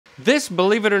This,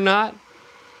 believe it or not,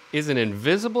 is an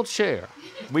invisible chair.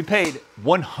 We paid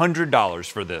 $100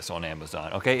 for this on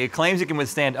Amazon, okay? It claims it can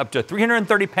withstand up to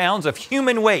 330 pounds of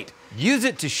human weight. Use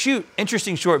it to shoot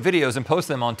interesting short videos and post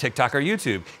them on TikTok or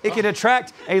YouTube. It can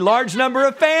attract a large number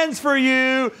of fans for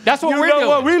you. That's what we're doing. doing.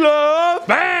 What we love?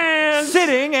 Fans!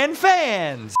 Sitting and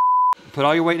fans. Put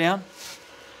all your weight down.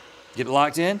 Get it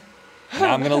locked in.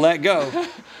 Now I'm gonna let go.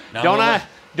 Don't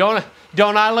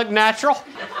I look natural?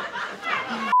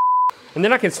 And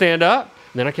then I can stand up,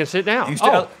 and then I can sit down.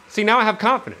 See, now I have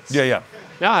confidence. Yeah.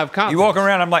 Now I have confidence. You walk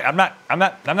around, I'm like, I'm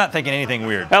not thinking anything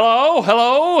weird.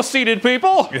 Hello, seated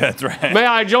people. Yeah, that's right. May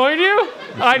I join you?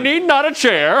 I need not a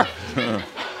chair.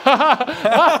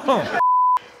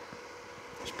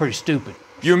 It's pretty stupid.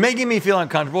 You're making me feel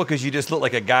uncomfortable because you just look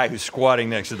like a guy who's squatting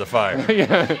next to the fire.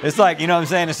 Yeah. It's like, you know what I'm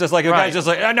saying? It's just like a guy's just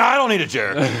like, no, I don't need a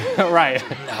chair. Right.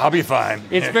 I'll be fine.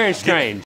 It's very strange.